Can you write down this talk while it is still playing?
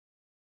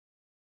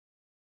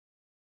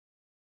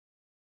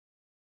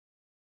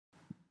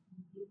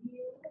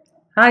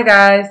Hi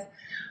guys.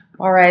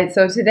 All right,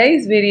 so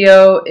today's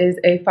video is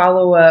a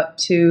follow-up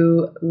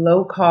to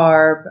low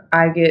carb.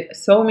 I get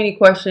so many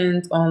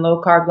questions on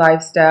low carb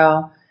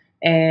lifestyle,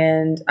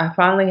 and I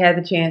finally had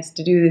the chance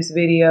to do this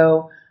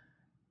video.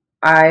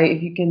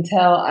 If you can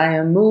tell, I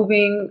am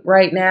moving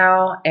right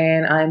now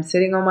and I'm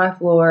sitting on my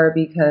floor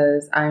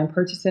because I am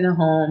purchasing a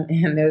home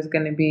and there's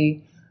going to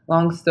be,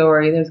 long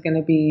story, there's going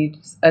to be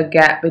a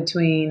gap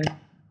between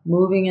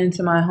moving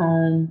into my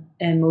home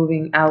and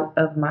moving out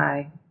of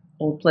my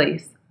old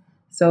place.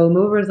 So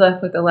movers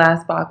left with the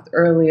last box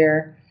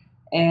earlier,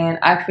 and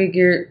I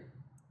figured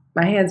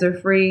my hands are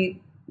free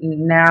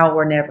now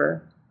or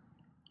never.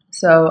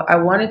 So I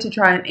wanted to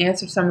try and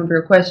answer some of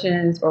your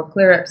questions or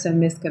clear up some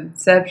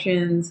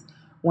misconceptions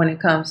when it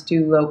comes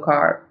to low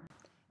carb.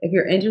 If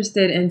you're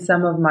interested in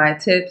some of my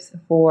tips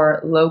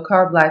for low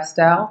carb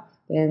lifestyle,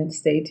 then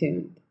stay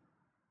tuned.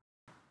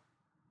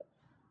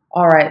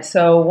 All right,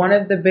 so one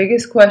of the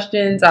biggest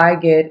questions I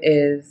get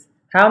is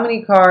how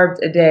many carbs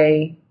a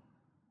day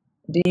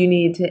do you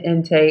need to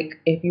intake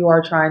if you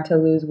are trying to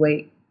lose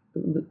weight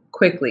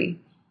quickly?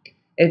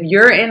 If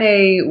you're in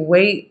a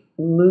weight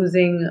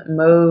losing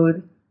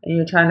mode and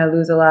you're trying to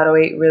lose a lot of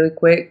weight really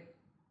quick,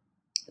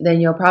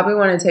 then you'll probably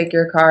want to take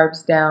your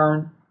carbs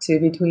down to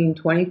between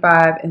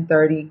 25 and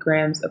 30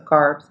 grams of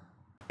carbs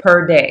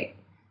per day.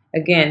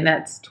 Again,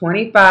 that's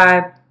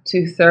 25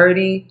 to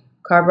 30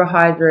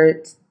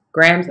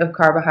 grams of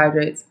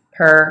carbohydrates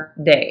per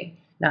day,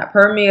 not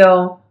per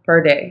meal,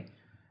 per day.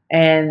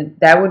 And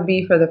that would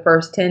be for the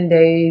first 10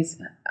 days.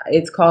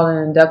 It's called an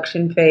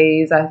induction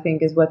phase, I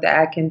think is what the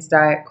Atkins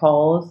diet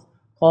calls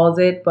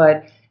it,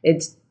 but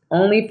it's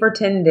only for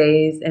 10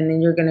 days, and then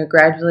you're going to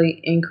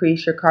gradually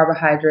increase your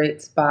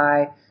carbohydrates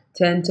by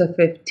 10 to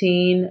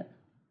 15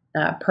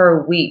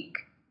 per week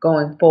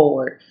going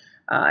forward.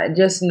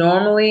 Just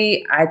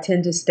normally, I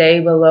tend to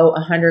stay below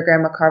 100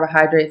 grams of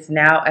carbohydrates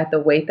now at the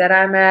weight that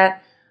I'm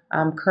at.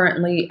 I'm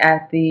currently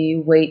at the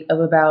weight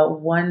of about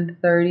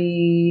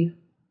 130.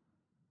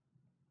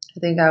 I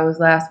think I was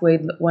last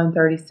weighed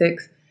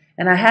 136,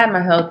 and I had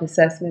my health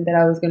assessment that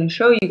I was going to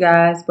show you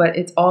guys, but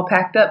it's all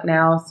packed up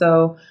now.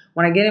 So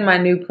when I get in my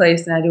new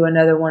place and I do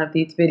another one of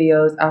these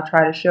videos, I'll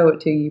try to show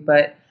it to you.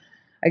 But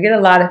I get a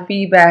lot of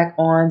feedback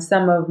on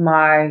some of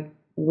my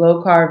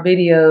low carb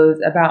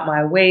videos about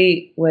my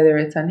weight, whether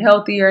it's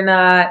unhealthy or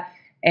not,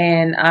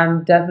 and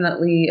I'm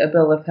definitely a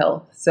bill of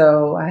health.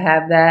 So I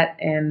have that,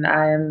 and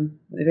I am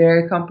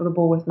very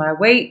comfortable with my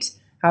weight,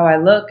 how I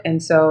look,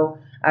 and so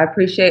I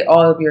appreciate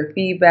all of your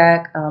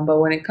feedback,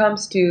 but when it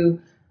comes to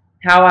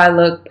how I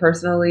look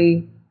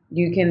personally,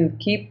 you can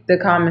keep the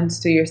comments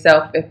to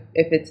yourself if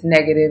it's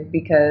negative,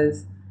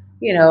 because,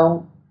 you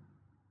know,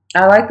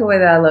 I like the way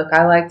that I look.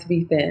 I like to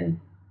be thin.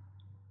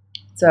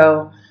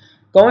 So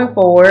going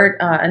forward,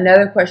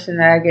 another question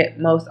that I get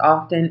most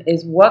often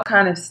is what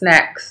kind of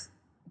snacks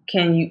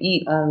can you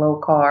eat on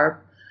low carb?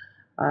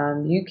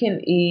 You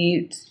can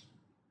eat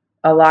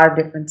a lot of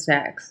different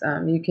snacks.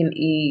 You can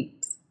eat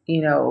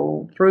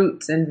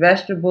fruits and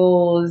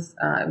vegetables.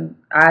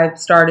 I've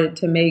started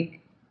to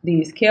make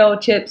these kale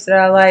chips that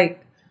I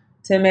like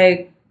to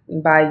make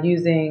by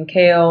using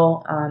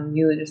kale.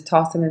 You just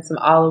toss them in some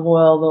olive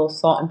oil, a little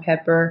salt and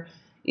pepper.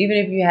 Even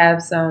if you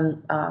have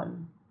some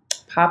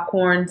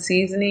popcorn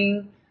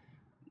seasoning,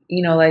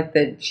 like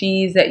the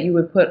cheese that you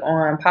would put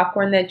on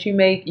popcorn that you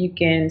make, you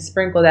can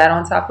sprinkle that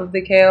on top of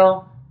the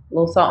kale, a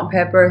little salt and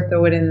pepper,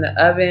 throw it in the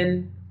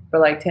oven for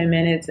like 10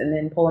 minutes and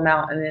then pull them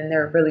out, and then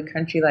they're really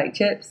crunchy like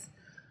chips.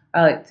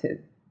 I like to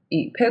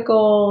eat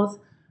pickles.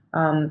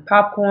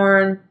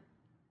 Popcorn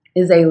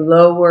is a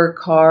lower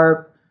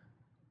carb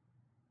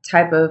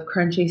type of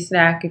crunchy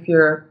snack if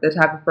you're the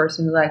type of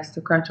person who likes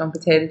to crunch on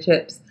potato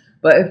chips.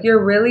 But if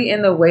you're really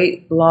in the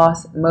weight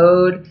loss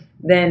mode,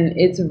 then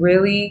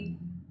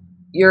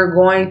you're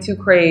going to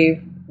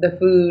crave the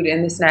food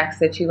and the snacks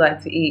that you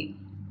like to eat.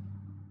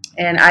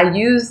 And I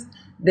used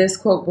this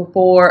quote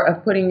before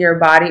of putting your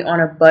body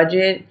on a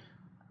budget,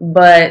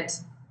 but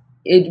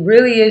it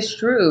really is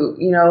true.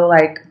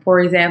 Like, for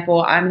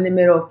example, I'm in the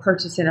middle of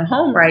purchasing a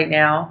home right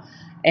now,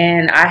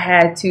 and I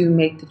had to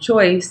make the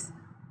choice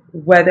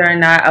whether or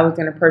not I was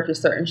going to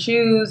purchase certain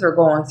shoes or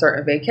go on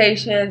certain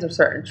vacations or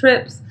certain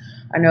trips.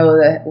 I know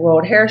the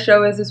World Hair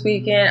Show is this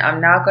weekend.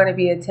 I'm not going to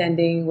be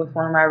attending with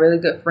one of my really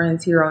good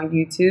friends here on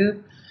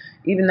YouTube.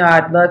 Even though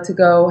I'd love to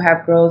go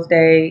have Girls'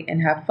 Day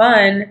and have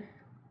fun,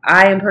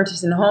 I am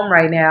purchasing a home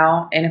right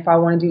now, and if I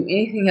want to do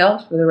anything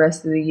else for the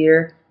rest of the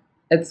year,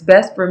 it's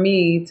best for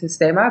me to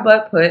stay my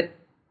butt put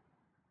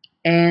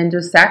and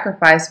just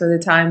sacrifice for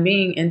the time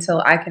being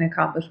until I can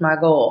accomplish my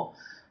goal.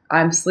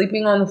 I'm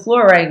sleeping on the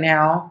floor right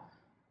now,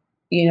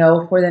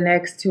 for the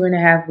next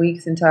 2.5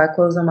 weeks until I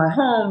close on my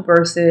home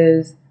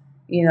versus,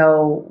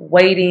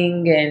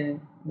 waiting and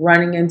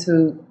running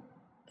into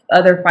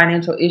other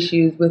financial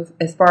issues with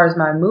as far as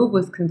my move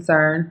was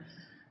concerned,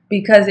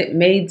 because it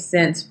made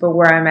sense for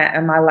where I'm at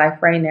in my life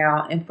right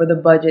now and for the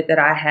budget that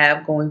I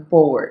have going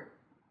forward.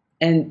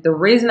 And the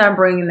reason I'm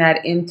bringing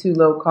that into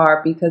low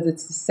carb, because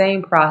it's the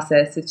same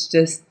process. It's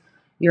just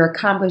you're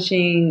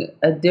accomplishing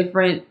a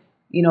different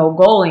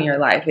goal in your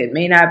life. It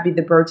may not be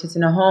the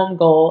purchasing a home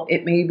goal.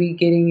 It may be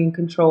getting in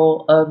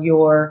control of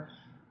your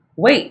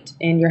weight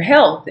and your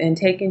health and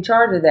taking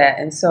charge of that.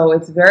 And so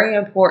it's very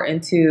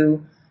important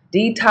to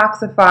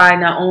detoxify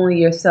not only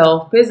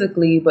yourself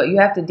physically, but you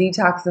have to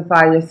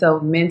detoxify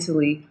yourself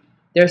mentally.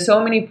 There's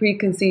so many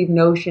preconceived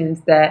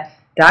notions that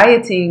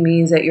dieting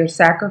means that you're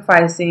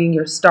sacrificing,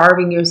 you're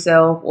starving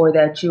yourself, or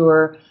that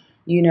you're,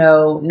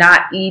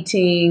 not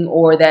eating,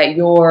 or that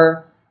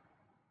you're,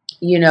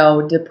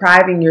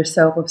 depriving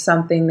yourself of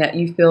something that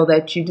you feel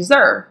that you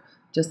deserve.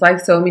 Just like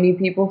so many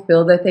people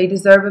feel that they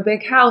deserve a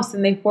big house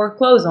and they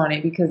foreclose on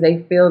it because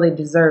they feel they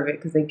deserve it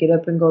because they get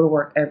up and go to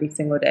work every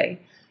single day.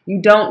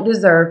 You don't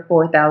deserve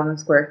 4,000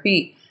 square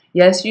feet.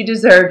 Yes, you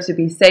deserve to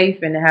be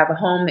safe and to have a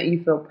home that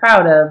you feel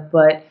proud of,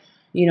 but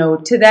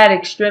to that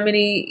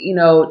extremity,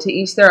 to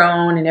each their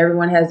own, and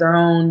everyone has their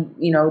own,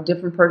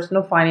 different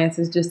personal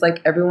finances, just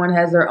like everyone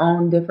has their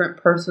own different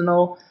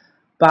personal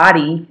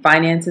body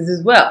finances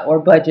as well, or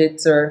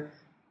budgets, or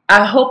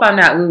I hope I'm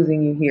not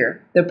losing you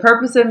here. The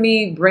purpose of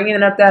me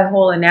bringing up that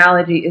whole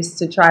analogy is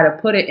to try to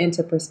put it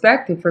into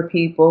perspective for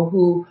people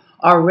who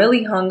are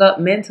really hung up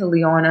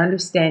mentally on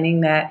understanding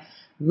that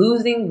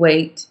losing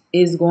weight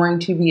is going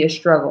to be a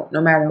struggle,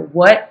 no matter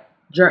what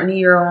journey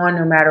you're on,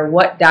 no matter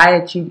what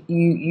diet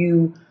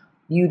you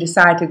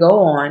decide to go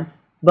on.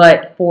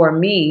 But for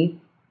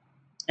me,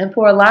 and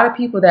for a lot of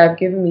people that have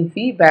given me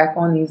feedback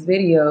on these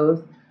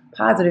videos,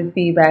 positive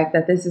feedback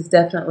that this is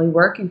definitely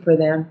working for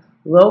them,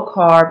 low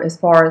carb, as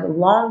far as a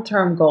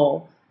long-term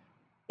goal,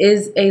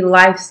 is a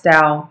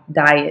lifestyle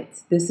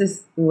diet. This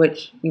is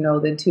which,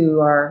 the two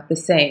are the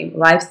same.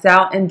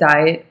 Lifestyle and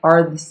diet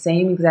are the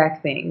same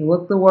exact thing.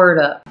 Look the word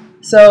up.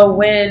 So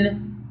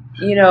when,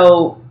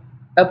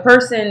 a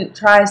person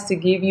tries to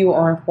give you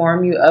or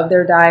inform you of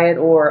their diet,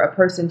 or a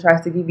person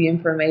tries to give you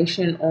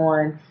information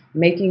on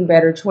making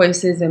better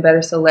choices and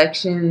better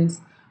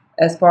selections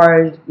as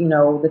far as,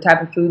 the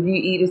type of food you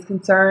eat is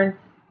concerned,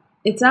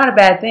 it's not a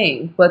bad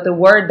thing. But the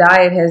word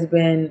diet has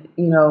been,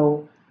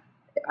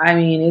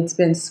 it's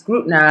been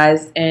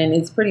scrutinized, and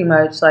it's pretty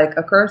much like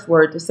a curse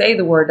word to say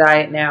the word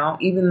diet now,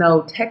 even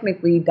though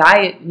technically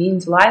diet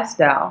means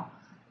lifestyle.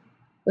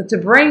 But to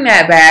bring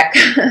that back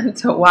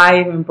to why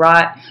I even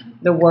brought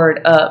the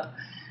word up,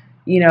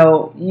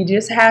 you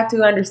just have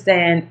to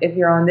understand, if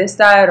you're on this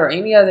diet or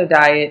any other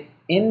diet,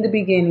 in the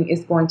beginning,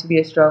 it's going to be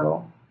a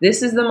struggle.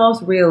 This is the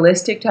most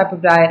realistic type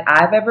of diet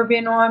I've ever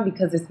been on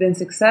because it's been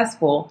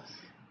successful.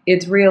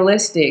 It's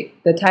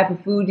realistic. The type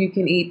of food you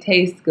can eat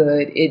tastes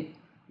good.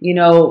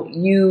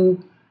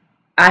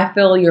 I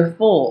feel you're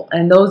full.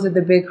 And those are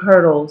the big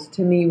hurdles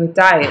to me with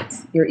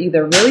diets. You're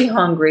either really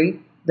hungry,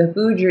 the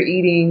food you're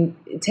eating,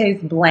 it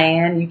tastes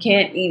bland. You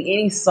can't eat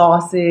any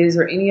sauces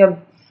or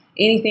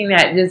anything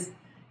that just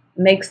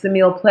makes the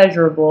meal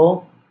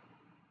pleasurable.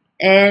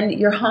 And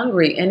you're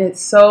hungry. And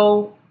it's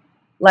so,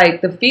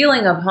 like, the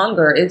feeling of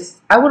hunger,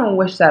 I wouldn't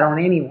wish that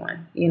on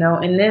anyone,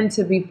 And then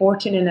to be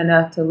fortunate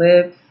enough to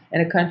live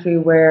in a country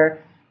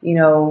where,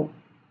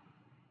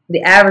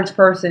 the average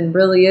person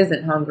really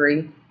isn't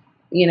hungry.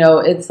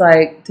 It's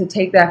like to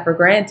take that for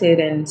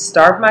granted and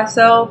starve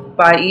myself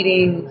by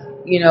eating,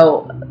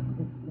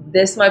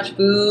 this much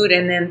food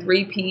and then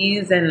 3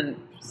 peas and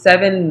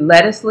 7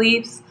 lettuce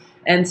leaves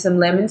and some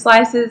lemon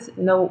slices.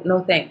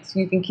 No thanks.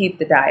 You can keep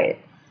the diet.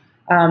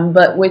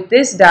 But with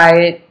this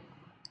diet,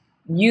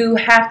 you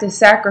have to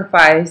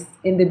sacrifice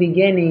in the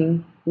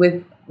beginning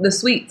with the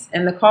sweets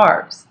and the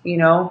carbs,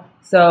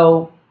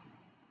 So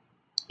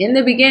in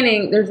the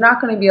beginning, there's not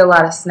going to be a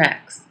lot of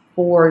snacks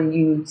for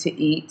you to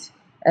eat,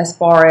 as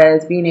far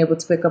as being able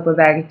to pick up a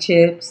bag of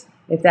chips,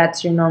 if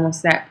that's your normal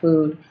snack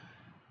food.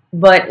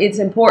 But it's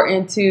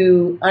important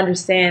to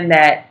understand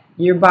that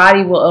your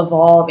body will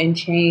evolve and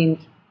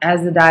change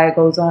as the diet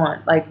goes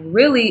on. Like,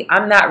 really,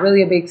 I'm not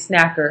really a big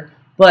snacker,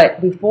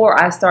 but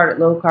before I started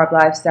low carb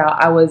lifestyle,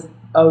 I was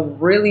a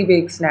really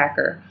big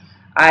snacker.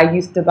 I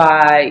used to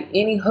buy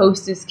any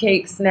Hostess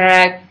cake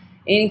snack,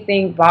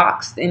 anything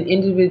boxed and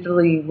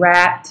individually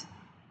wrapped,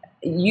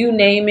 you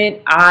name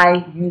it,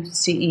 I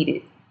used to eat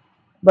it.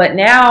 But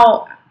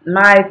now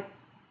my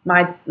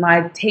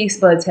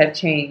taste buds have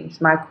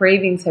changed. My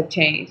cravings have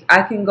changed.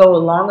 I can go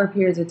longer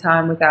periods of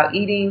time without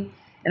eating,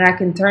 and I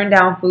can turn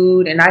down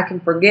food, and I can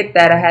forget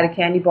that I had a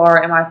candy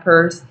bar in my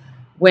purse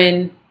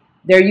when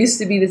there used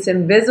to be this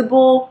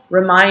invisible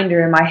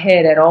reminder in my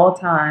head at all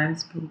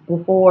times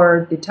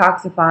before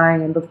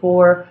detoxifying and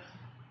before,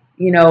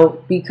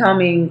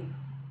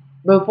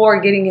 before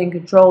getting in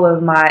control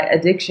of my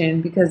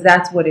addiction, because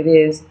that's what it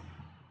is.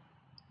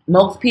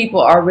 Most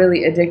people are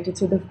really addicted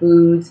to the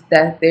foods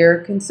that they're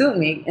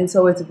consuming. And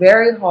so it's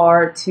very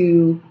hard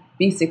to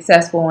be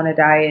successful on a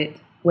diet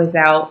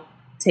without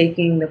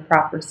taking the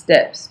proper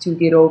steps to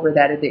get over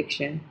that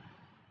addiction.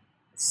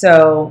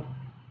 So,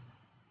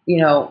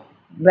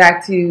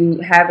 back to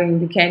having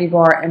the candy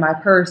bar in my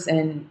purse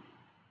and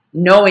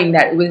knowing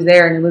that it was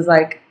there, and it was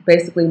like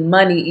basically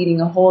money eating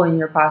a hole in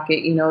your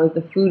pocket.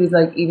 The food is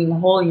like eating a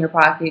hole in your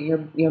pocket.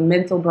 Your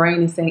mental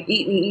brain is saying,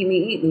 eat me, eat me,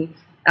 eat me.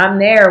 I'm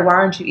there. Why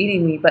aren't you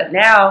eating me? But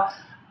now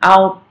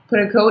I'll put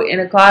a coat in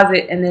a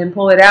closet and then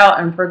pull it out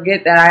and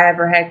forget that I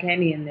ever had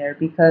candy in there,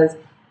 because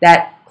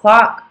that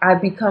clock,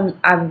 I've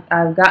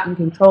gotten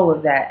control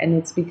of that, and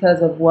it's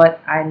because of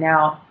what I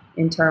now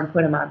in turn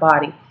put in my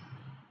body.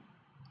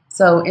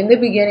 So in the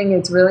beginning,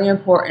 it's really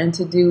important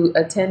to do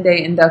a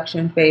 10-day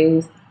induction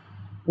phase,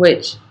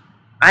 which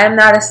I am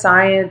not a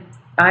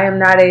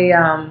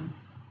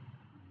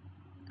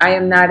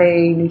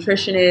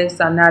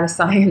nutritionist. I'm not a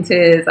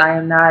scientist. I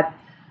am not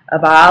a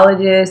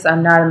biologist.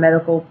 I'm not a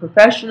medical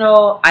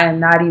professional. I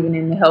am not even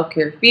in the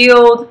healthcare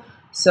field.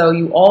 So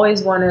you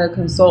always want to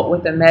consult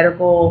with a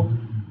medical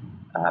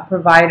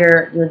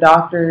provider, your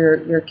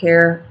doctor, your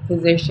care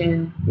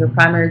physician, your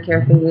primary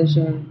care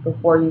physician,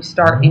 before you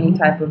start any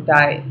type of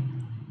diet.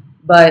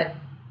 But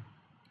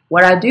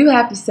what I do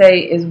have to say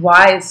is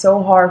why it's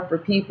so hard for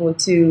people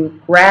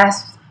to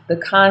grasp the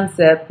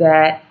concept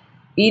that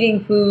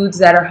eating foods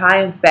that are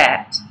high in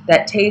fat,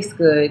 that taste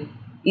good,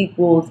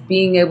 equals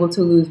being able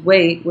to lose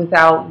weight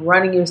without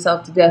running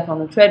yourself to death on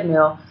the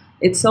treadmill.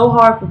 It's so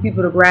hard for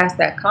people to grasp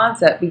that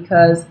concept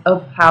because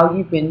of how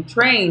you've been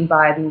trained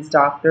by these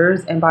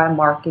doctors and by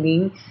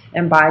marketing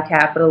and by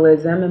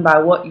capitalism and by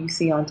what you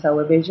see on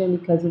television,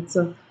 because it's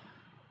a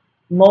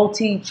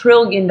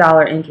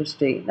multi-trillion-dollar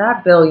industry,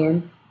 not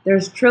billion.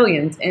 There's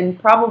trillions, and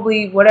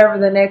probably whatever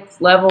the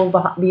next level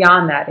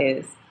beyond that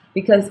is,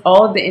 because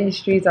all of the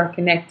industries are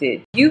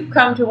connected. If you've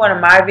come to one of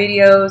my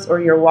videos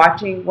or you're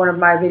watching one of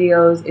my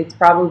videos, it's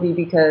probably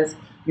because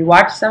you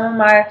watched some of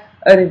my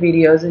other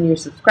videos and you're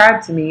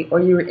subscribed to me, or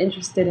you were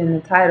interested in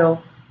the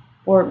title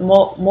for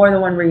more than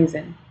one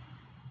reason.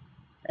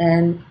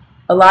 And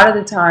a lot of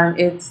the time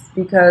it's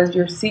because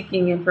you're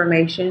seeking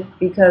information,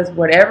 because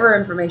whatever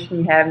information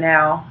you have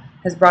now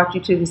has brought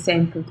you to the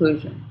same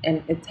conclusion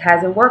and it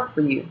hasn't worked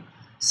for you.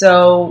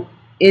 So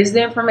is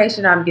the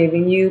information I'm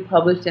giving you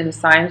published in a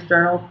science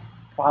journal?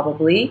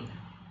 Probably.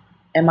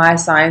 Am I a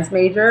science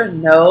major?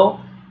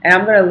 No. And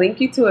I'm going to link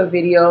you to a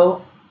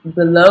video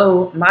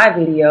below my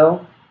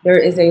video. There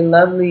is a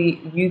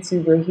lovely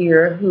YouTuber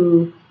here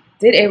who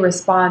did a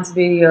response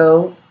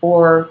video,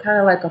 or kind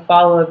of like a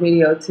follow-up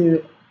video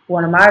to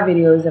one of my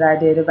videos that I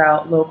did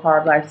about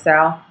low-carb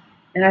lifestyle.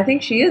 And I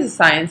think she is a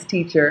science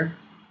teacher.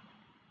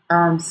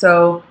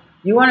 So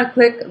you want to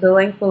click the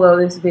link below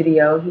this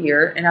video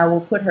here, and I will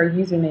put her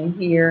username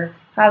here.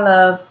 Hi,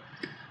 love.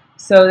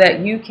 So that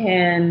you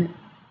can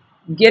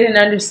get an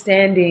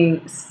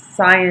understanding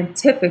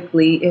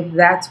scientifically, if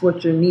that's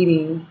what you're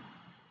needing,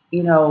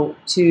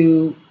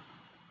 to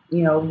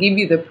give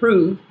you the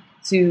proof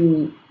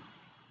to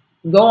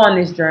go on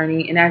this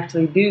journey and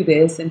actually do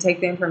this and take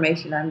the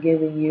information I'm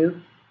giving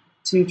you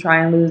to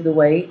try and lose the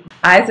weight.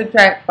 I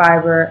subtract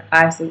fiber,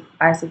 I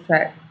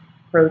subtract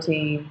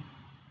protein,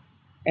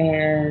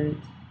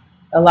 and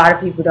a lot of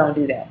people don't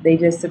do that. They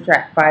just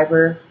subtract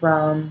fiber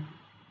from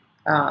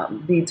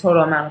the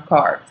total amount of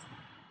carbs.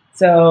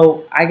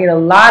 So I get a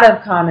lot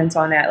of comments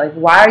on that, like,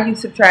 why are you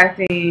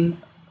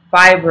subtracting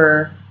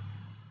fiber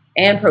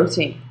and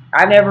protein?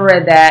 I never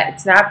read that.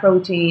 It's not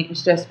protein,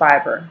 it's just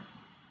fiber.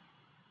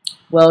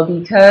 Well,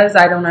 because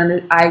I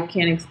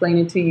can't explain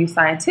it to you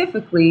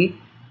scientifically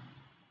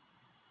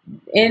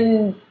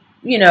in,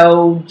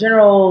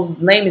 general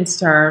layman's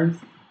terms.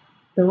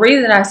 The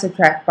reason I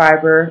subtract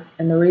fiber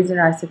and the reason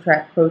I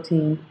subtract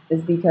protein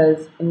is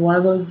because in one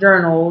of those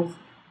journals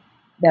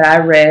that I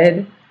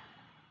read,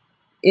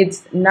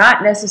 it's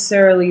not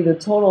necessarily the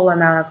total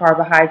amount of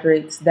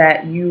carbohydrates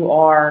that you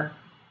are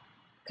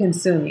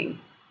consuming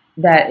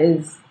that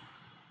is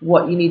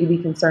what you need to be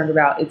concerned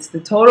about. It's the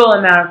total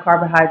amount of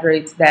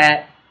carbohydrates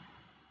that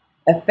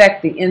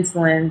affect the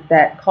insulin,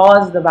 that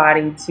cause the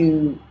body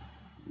to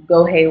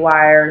go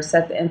haywire,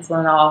 set the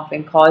insulin off,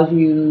 and cause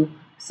you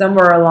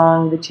somewhere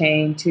along the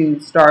chain to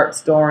start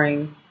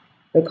storing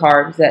the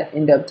carbs that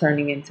end up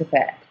turning into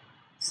fat.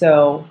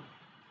 So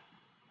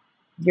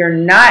you're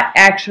not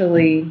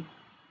actually,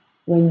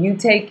 when you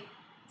take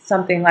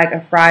something like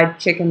a fried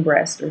chicken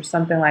breast or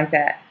something like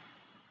that,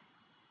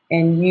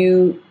 and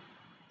you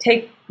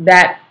take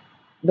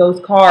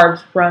those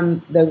carbs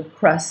from the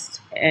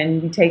crust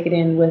and you take it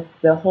in with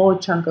the whole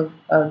chunk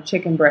of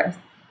chicken breast,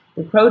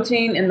 the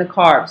protein and the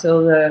carbs,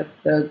 so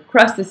the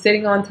crust is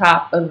sitting on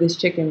top of this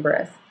chicken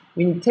breast.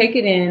 When you take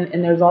it in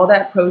and there's all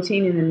that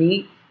protein in the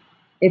meat,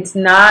 it's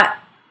not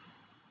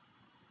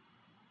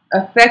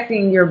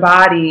affecting your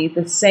body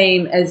the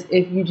same as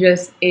if you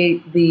just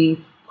ate the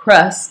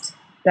crust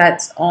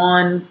that's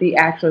on the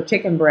actual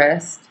chicken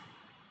breast,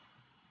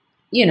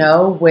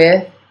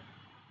 with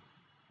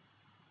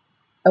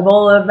a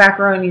bowl of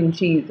macaroni and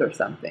cheese or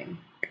something,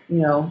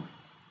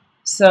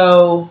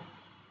 So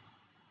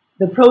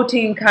the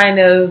protein kind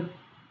of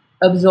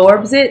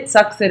absorbs it,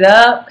 sucks it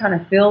up, kind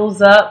of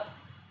fills up,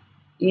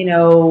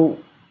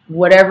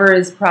 whatever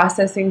is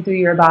processing through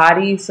your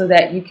body so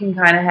that you can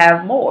kind of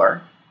have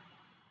more,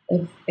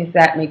 if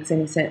that makes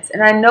any sense.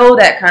 And I know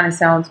that kind of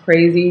sounds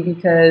crazy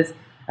because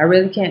I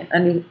really can't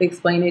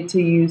explain it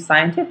to you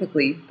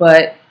scientifically,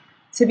 but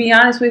to be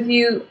honest with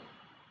you,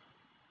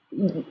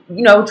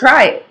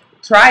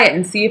 try it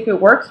and see if it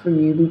works for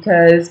you,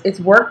 because it's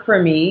worked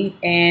for me,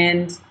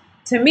 and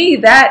to me,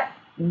 that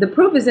the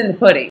proof is in the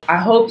pudding. I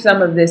hope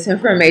some of this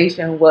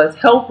information was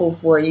helpful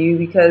for you,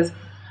 because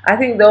I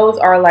think those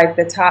are like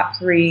the top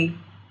three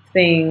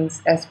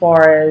things as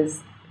far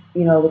as,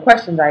 the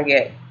questions I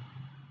get.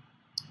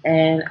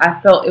 And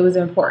I felt it was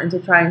important to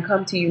try and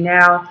come to you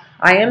now.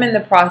 I am in the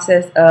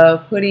process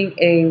of putting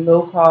a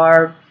low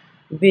carb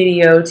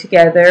video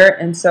together,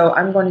 and so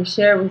I'm going to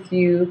share with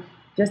you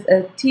just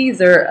a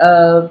teaser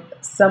of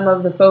some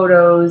of the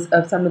photos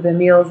of some of the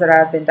meals that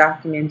I've been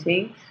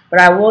documenting. But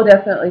I will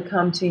definitely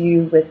come to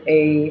you with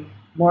a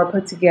more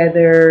put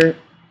together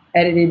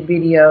edited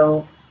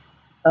video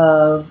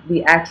of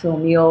the actual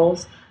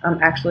meals.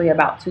 I'm actually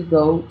about to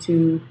go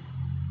to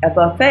a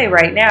buffet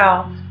right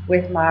now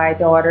with my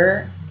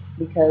daughter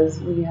because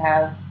we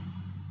have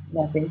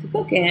nothing to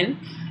cook in,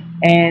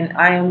 and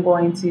I am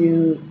going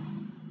to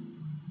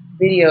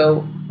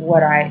video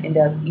what I end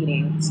up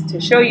eating to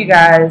show you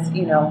guys,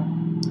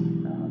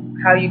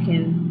 how you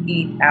can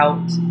eat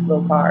out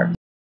low carb.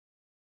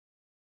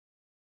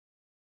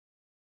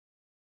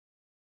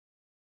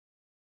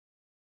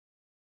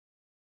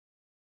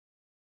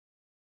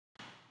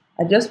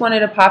 I just wanted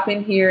to pop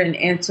in here and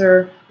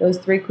answer those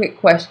 3 quick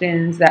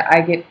questions that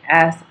I get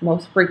asked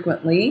most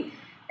frequently,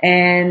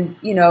 and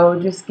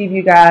just give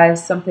you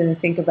guys something to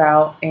think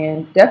about.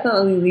 And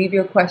definitely leave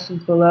your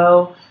questions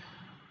below.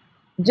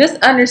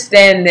 Just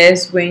understand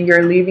this when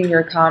you're leaving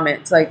your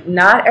comments. Like,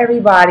 not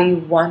everybody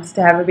wants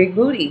to have a big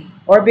booty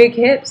or big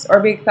hips or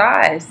big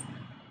thighs.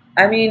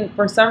 I mean,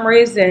 for some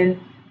reason,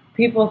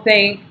 people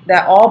think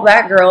that all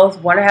black girls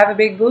want to have a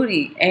big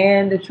booty.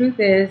 And the truth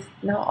is,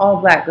 not all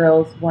black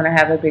girls want to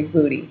have a big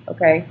booty,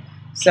 okay?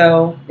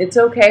 So it's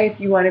okay if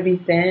you want to be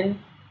thin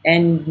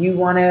and you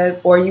want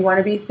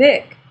to be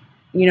thick.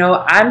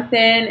 I'm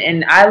thin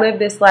and I live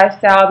this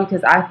lifestyle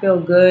because I feel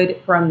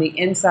good from the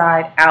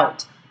inside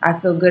out. I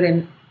feel good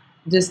in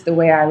just the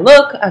way I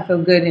look. I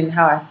feel good in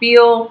how I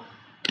feel.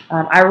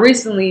 I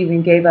recently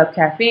even gave up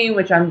caffeine,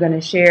 which I'm going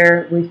to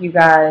share with you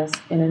guys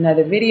in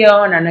another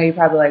video. And I know you're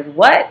probably like,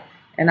 what?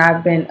 And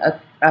I've been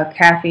a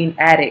caffeine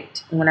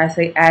addict. And when I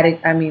say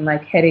addict, I mean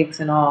like headaches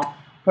and all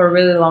for a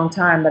really long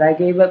time. But I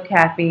gave up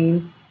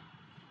caffeine.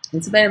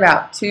 It's been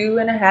about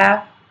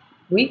 2.5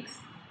 weeks,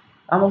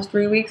 almost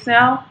 3 weeks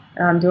now.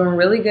 And I'm doing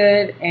really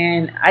good.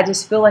 And I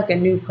just feel like a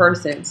new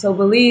person. So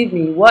believe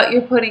me, what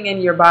you're putting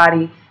in your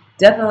body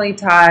definitely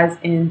ties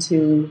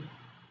into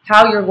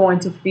how you're going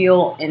to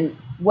feel, and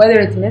whether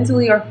it's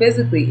mentally or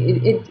physically.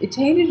 It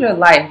changes your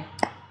life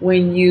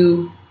when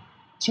you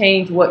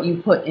change what you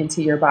put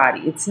into your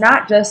body. It's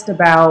not just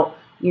about,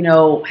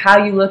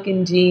 how you look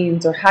in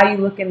jeans or how you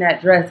look in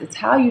that dress. It's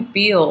how you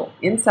feel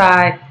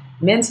inside,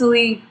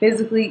 mentally,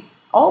 physically,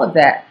 all of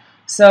that.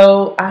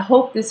 So I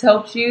hope this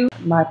helps you.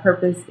 My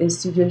purpose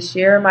is to just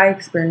share my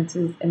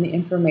experiences and the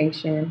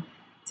information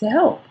to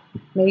help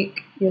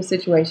make your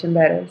situation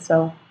better.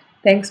 So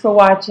thanks for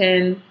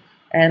watching.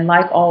 And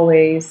like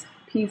always,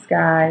 peace,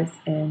 guys,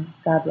 and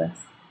God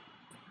bless.